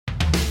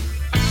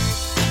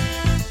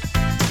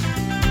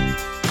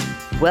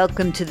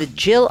Welcome to the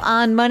Jill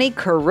on Money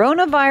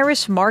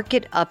Coronavirus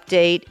Market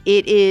Update.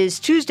 It is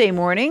Tuesday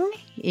morning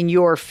in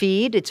your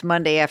feed. It's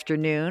Monday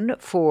afternoon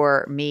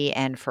for me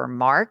and for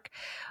Mark.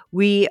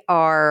 We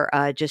are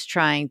just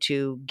trying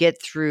to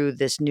get through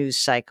this news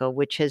cycle,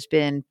 which has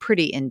been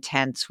pretty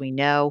intense. We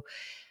know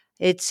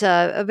it's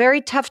a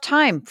very tough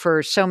time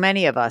for so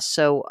many of us.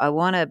 So I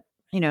want to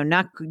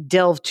not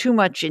delve too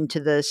much into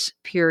this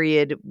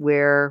period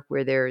where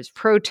there's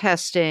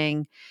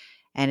protesting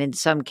and in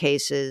some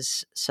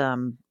cases,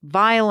 some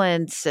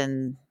violence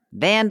and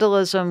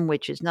vandalism,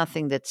 which is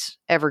nothing that's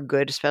ever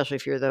good, especially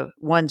if you're the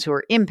ones who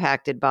are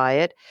impacted by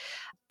it.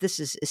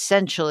 This is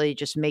essentially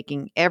just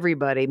making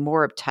everybody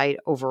more uptight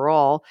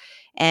overall.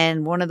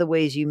 And one of the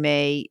ways you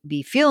may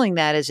be feeling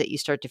that is that you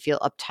start to feel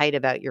uptight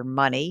about your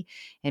money.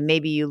 And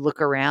maybe you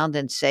look around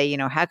and say,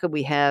 how could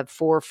we have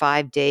 4 or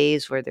 5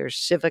 days where there's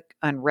civic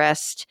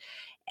unrest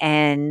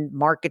and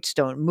markets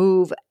don't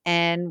move?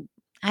 And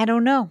I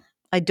don't know.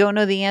 I don't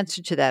know the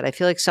answer to that. I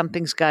feel like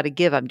something's got to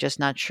give. I'm just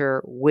not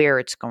sure where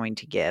it's going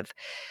to give.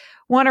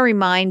 Want to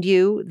remind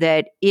you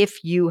that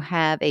if you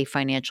have a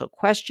financial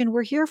question,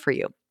 we're here for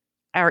you.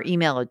 Our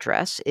email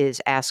address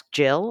is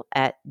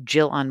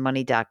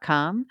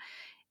askjill@jillonmoney.com.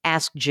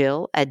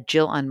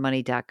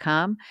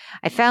 askjill@jillonmoney.com.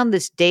 I found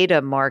this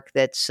data, Mark,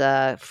 that's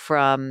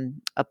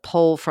from a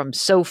poll from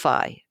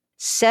SoFi.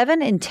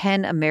 7 in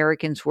 10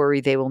 Americans worry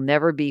they will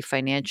never be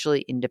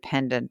financially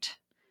independent.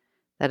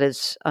 That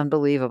is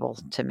unbelievable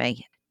to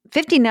me.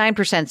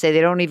 59% say they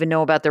don't even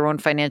know about their own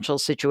financial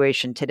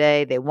situation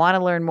today. They want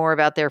to learn more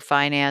about their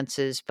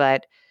finances,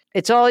 but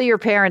it's all your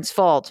parents'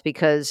 fault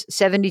because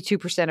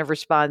 72% of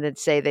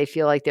respondents say they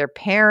feel like their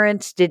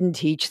parents didn't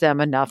teach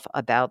them enough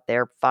about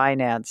their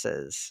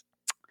finances.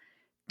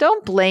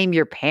 Don't blame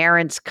your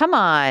parents. Come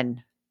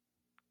on,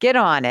 get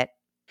on it.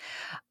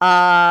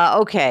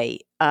 Okay.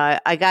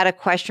 I got a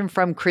question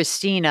from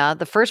Christina.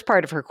 The first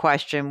part of her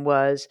question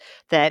was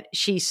that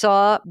she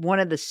saw one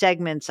of the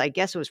segments, I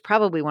guess it was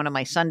probably one of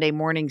my Sunday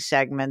morning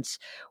segments,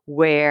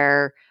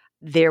 where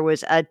there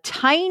was a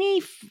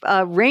tiny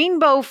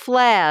rainbow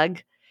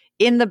flag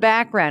in the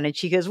background. And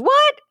she goes,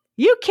 "What?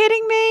 You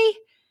kidding me?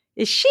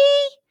 Is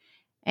she?"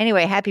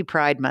 Anyway, happy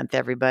Pride Month,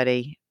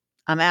 everybody.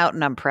 I'm out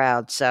and I'm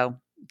proud, so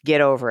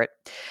get over it.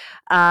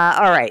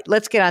 All right,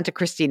 let's get on to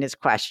Christina's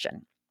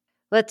question.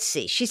 Let's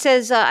see. She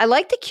says, I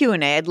like the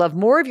Q&A. I'd love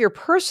more of your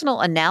personal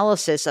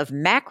analysis of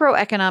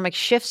macroeconomic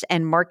shifts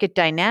and market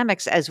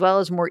dynamics, as well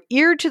as more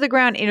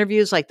ear-to-the-ground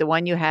interviews like the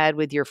one you had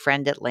with your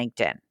friend at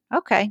LinkedIn.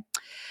 Okay.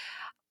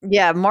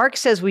 Yeah, Mark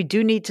says we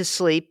do need to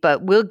sleep,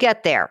 but we'll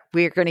get there.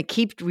 We're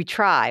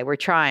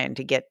trying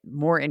to get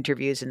more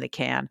interviews in the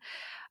can.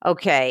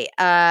 Okay.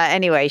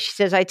 Anyway, she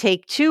says, I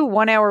take 2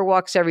 one-hour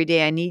walks every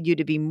day. I need you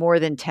to be more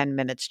than 10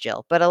 minutes,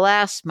 Jill. But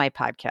alas, my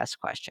podcast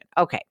question.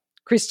 Okay.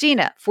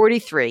 Christina,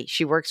 43,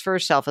 she works for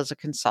herself as a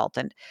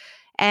consultant.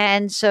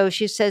 And so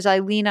she says, I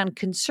lean on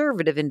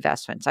conservative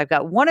investments. I've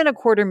got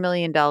 $1.25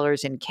 million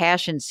in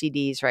cash and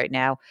CDs right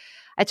now.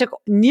 I took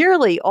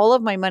nearly all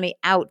of my money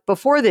out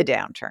before the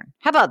downturn.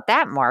 How about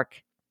that,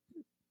 Mark?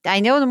 I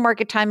know the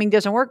market timing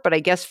doesn't work, but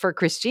I guess for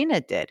Christina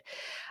it did.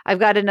 I've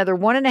got another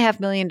 $1.5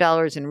 million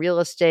in real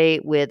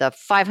estate with a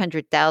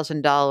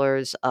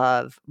 $500,000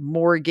 of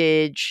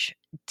mortgage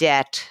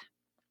debt.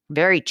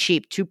 Very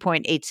cheap,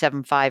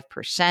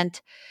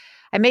 2.875%.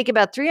 I make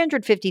about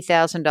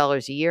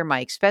 $350,000 a year. My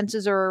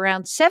expenses are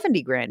around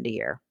 $70,000 a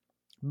year.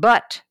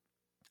 But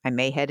I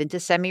may head into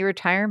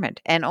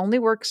semi-retirement and only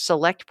work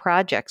select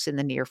projects in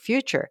the near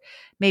future,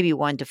 maybe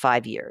 1 to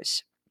 5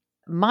 years.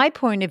 My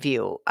point of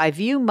view, I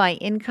view my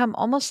income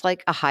almost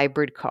like a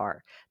hybrid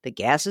car. The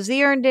gas is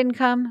the earned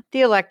income, the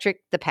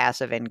electric, the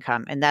passive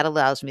income, and that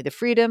allows me the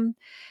freedom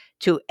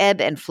to ebb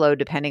and flow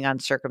depending on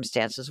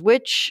circumstances,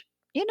 which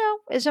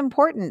is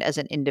important as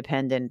an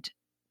independent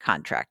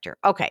contractor.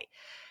 Okay.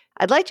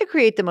 I'd like to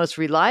create the most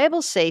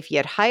reliable, safe,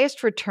 yet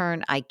highest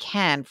return I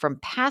can from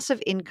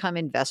passive income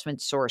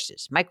investment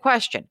sources. My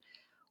question,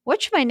 what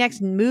should my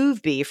next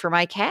move be for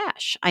my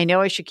cash? I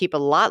know I should keep a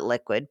lot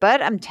liquid, but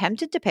I'm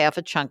tempted to pay off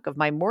a chunk of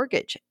my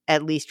mortgage,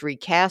 at least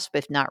recasp,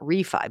 if not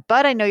refi.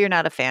 But I know you're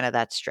not a fan of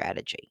that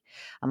strategy.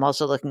 I'm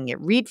also looking at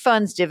REIT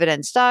funds,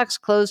 dividend stocks,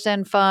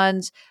 closed-end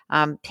funds.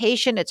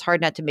 Patient, it's hard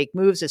not to make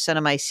moves as some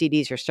of my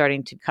CDs are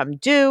starting to come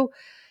due.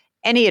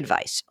 Any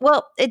advice?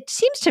 Well, it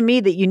seems to me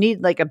that you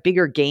need like a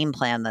bigger game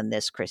plan than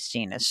this,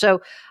 Christina. So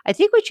I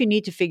think what you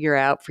need to figure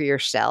out for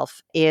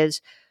yourself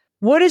is,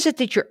 what is it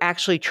that you're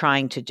actually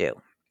trying to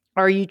do?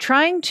 Are you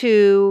trying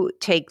to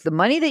take the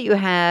money that you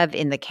have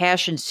in the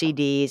cash and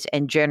CDs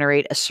and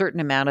generate a certain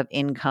amount of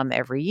income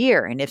every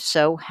year? And if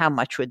so, how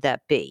much would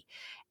that be?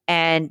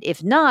 And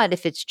if not,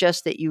 if it's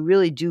just that you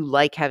really do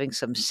like having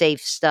some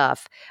safe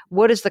stuff,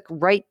 what is the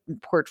right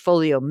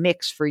portfolio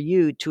mix for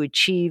you to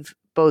achieve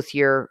both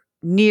your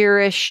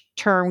nearish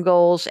term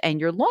goals and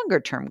your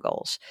longer term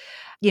goals?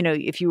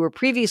 If you were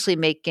previously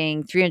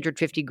making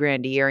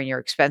 $350,000 a year and your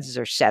expenses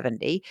are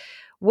 70,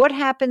 what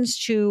happens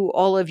to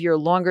all of your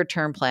longer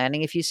term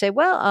planning if you say,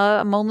 well,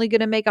 I'm only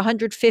going to make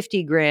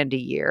 $150,000 a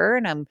year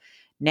and I'm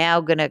now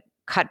going to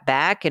cut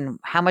back, and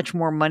how much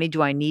more money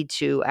do I need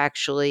to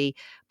actually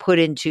put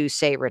into,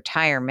 say,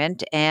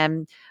 retirement?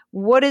 And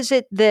what is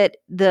it that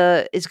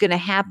is going to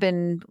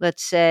happen,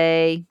 let's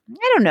say,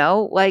 I don't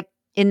know, like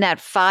in that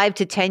 5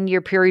 to 10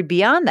 year period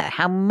beyond that?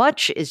 How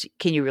much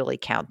can you really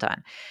count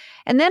on?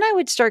 And then I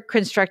would start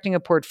constructing a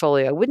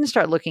portfolio. I wouldn't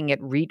start looking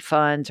at REIT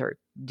funds or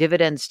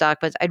dividend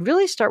stock funds. I'd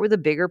really start with a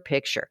bigger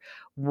picture.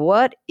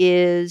 What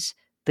is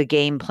the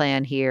game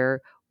plan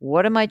here?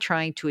 What am I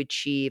trying to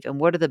achieve? And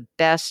what are the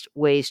best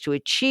ways to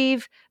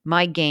achieve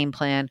my game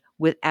plan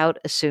without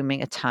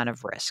assuming a ton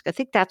of risk? I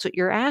think that's what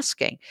you're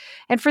asking.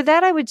 And for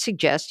that, I would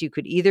suggest you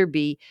could either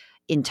be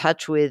in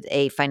touch with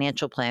a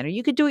financial planner.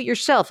 You could do it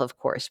yourself, of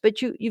course,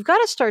 but you've got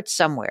to start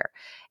somewhere.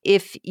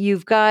 If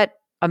you've got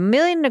 $1.25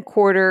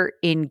 million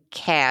in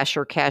cash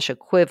or cash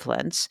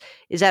equivalents,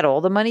 is that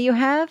all the money you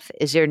have?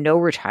 Is there no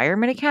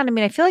retirement account? I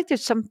mean, I feel like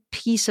there's some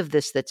piece of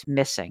this that's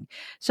missing.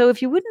 So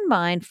if you wouldn't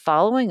mind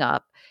following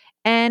up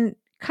and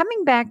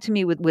coming back to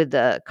me with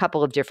a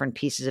couple of different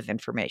pieces of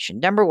information.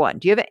 Number one,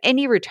 do you have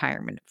any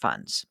retirement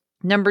funds?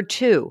 Number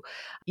two,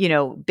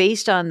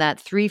 based on that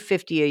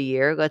 $350 a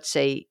year, let's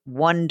say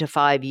 1 to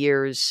 5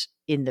 years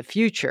in the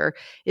future,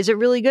 is it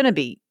really going to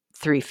be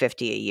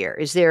 $350 a year?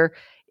 Is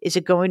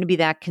it going to be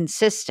that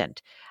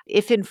consistent?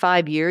 If in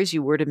 5 years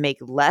you were to make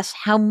less,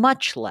 how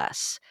much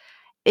less?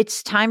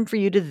 It's time for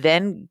you to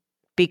then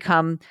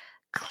become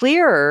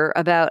clearer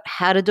about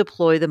how to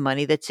deploy the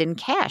money that's in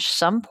cash.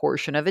 Some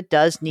portion of it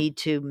does need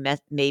to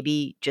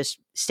maybe just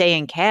stay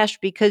in cash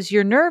because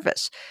you're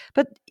nervous,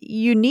 but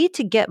you need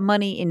to get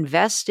money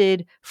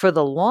invested for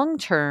the long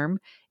term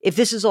if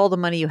this is all the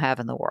money you have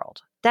in the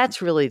world. That's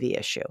really the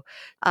issue.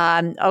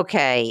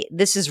 Okay,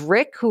 this is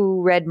Rick,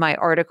 who read my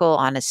article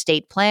on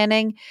estate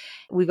planning.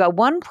 We've got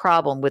one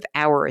problem with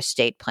our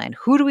estate plan.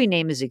 Who do we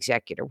name as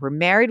executor? We're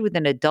married with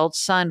an adult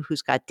son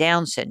who's got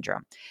Down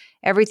syndrome.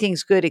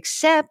 Everything's good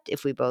except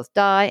if we both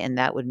die, and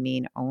that would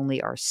mean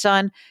only our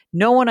son.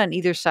 No one on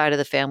either side of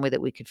the family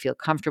that we could feel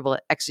comfortable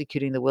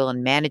executing the will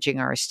and managing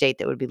our estate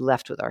that would be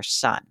left with our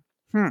son.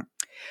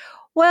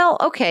 Well,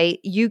 okay,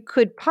 you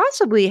could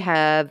possibly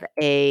have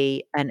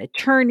an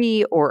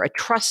attorney or a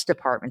trust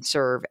department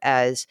serve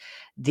as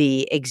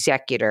the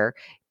executor.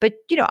 But,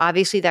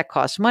 obviously that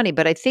costs money.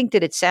 But I think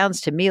that it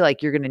sounds to me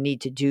like you're going to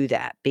need to do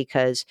that,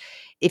 because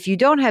if you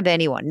don't have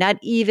anyone, not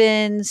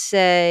even,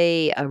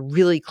 say, a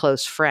really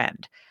close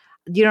friend,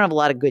 you don't have a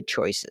lot of good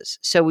choices.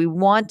 So we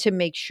want to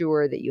make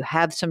sure that you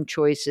have some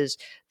choices.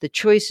 The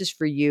choices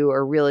for you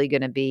are really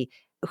going to be,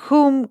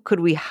 whom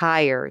could we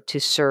hire to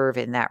serve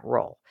in that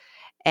role?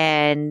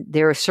 And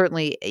there are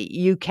certainly,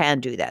 you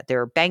can do that.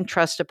 There are bank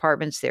trust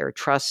departments, there are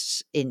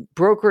trusts in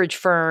brokerage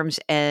firms,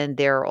 and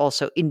there are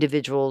also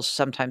individuals,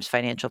 sometimes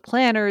financial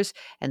planners,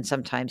 and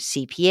sometimes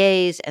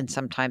CPAs, and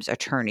sometimes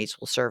attorneys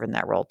will serve in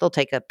that role. They'll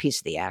take a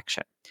piece of the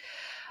action.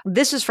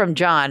 This is from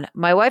John.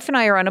 My wife and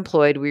I are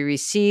unemployed. We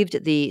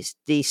received the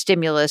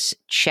stimulus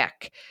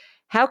check.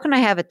 How can I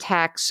have a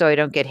tax so I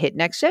don't get hit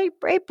next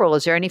April?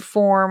 Is there any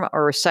form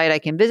or site I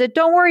can visit?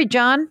 Don't worry,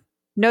 John.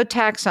 No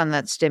tax on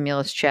that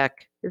stimulus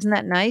check. Isn't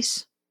that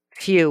nice?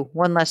 Phew,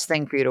 one less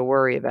thing for you to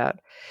worry about.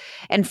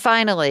 And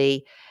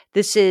finally,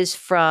 this is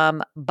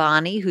from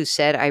Bonnie, who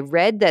said, I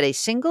read that a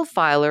single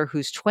filer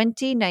whose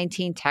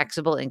 2019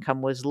 taxable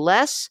income was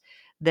less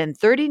than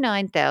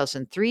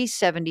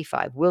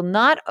 $39,375 will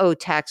not owe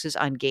taxes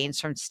on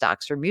gains from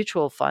stocks or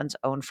mutual funds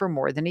owned for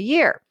more than a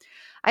year.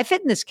 I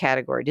fit in this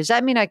category. Does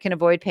that mean I can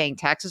avoid paying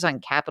taxes on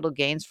capital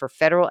gains for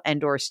federal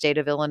and/or state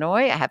of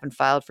Illinois? I haven't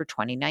filed for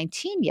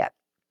 2019 yet.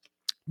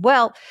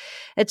 Well,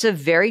 it's a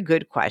very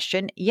good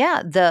question.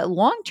 Yeah, the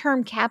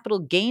long-term capital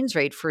gains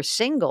rate for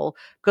single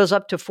goes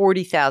up to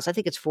 40,000. I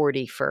think it's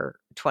 40 for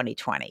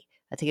 2020.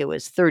 I think it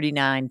was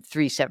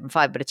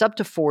 39,375, but it's up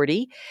to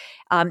 40.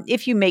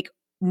 If you make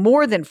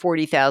more than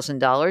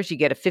 $40,000, you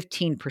get a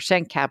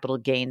 15% capital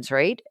gains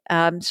rate.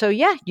 So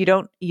yeah, you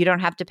don't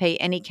have to pay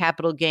any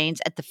capital gains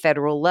at the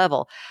federal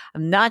level.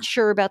 I'm not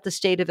sure about the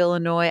state of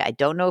Illinois. I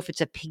don't know if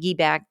it's a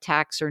piggyback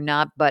tax or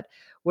not, but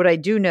what I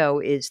do know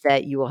is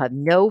that you will have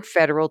no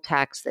federal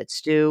tax that's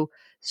due.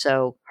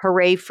 So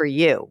hooray for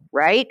you,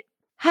 right?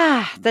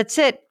 That's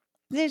it.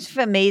 It's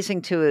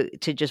amazing to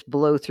just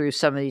blow through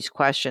some of these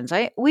questions.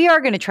 We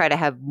are going to try to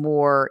have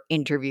more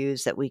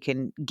interviews that we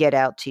can get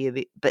out to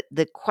you, but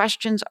the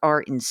questions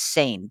are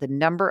insane. The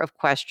number of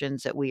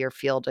questions that we are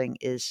fielding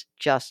is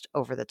just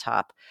over the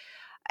top.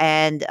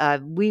 And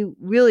we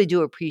really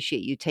do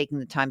appreciate you taking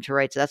the time to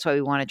write. So that's why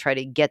we want to try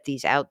to get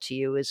these out to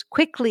you as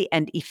quickly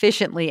and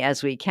efficiently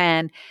as we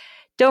can.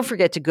 Don't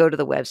forget to go to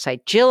the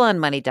website,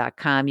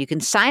 JillOnMoney.com. You can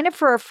sign up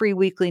for our free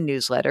weekly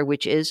newsletter,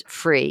 which is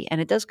free,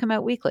 and it does come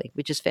out weekly,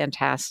 which is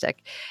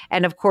fantastic.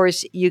 And of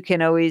course, you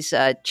can always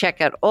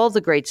check out all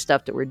the great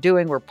stuff that we're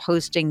doing. We're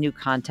posting new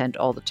content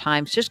all the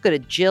time. So just go to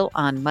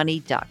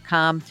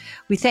JillOnMoney.com.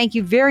 We thank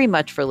you very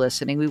much for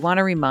listening. We want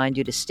to remind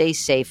you to stay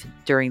safe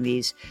during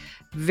these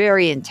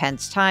very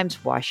intense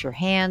times. Wash your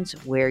hands,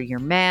 wear your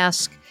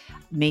mask,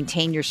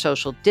 maintain your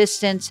social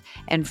distance.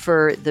 And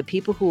for the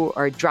people who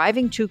are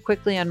driving too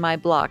quickly on my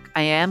block,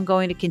 I am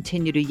going to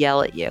continue to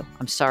yell at you.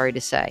 I'm sorry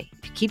to say.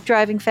 If you keep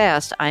driving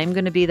fast, I am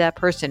going to be that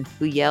person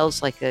who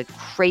yells like a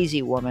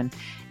crazy woman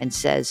and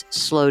says,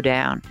 slow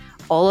down.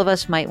 All of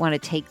us might want to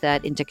take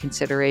that into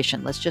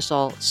consideration. Let's just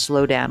all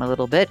slow down a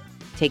little bit,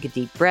 take a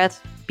deep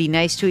breath, be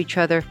nice to each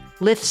other,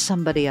 lift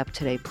somebody up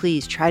today.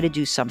 Please try to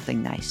do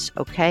something nice,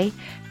 okay?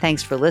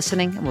 Thanks for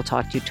listening, and we'll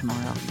talk to you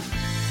tomorrow.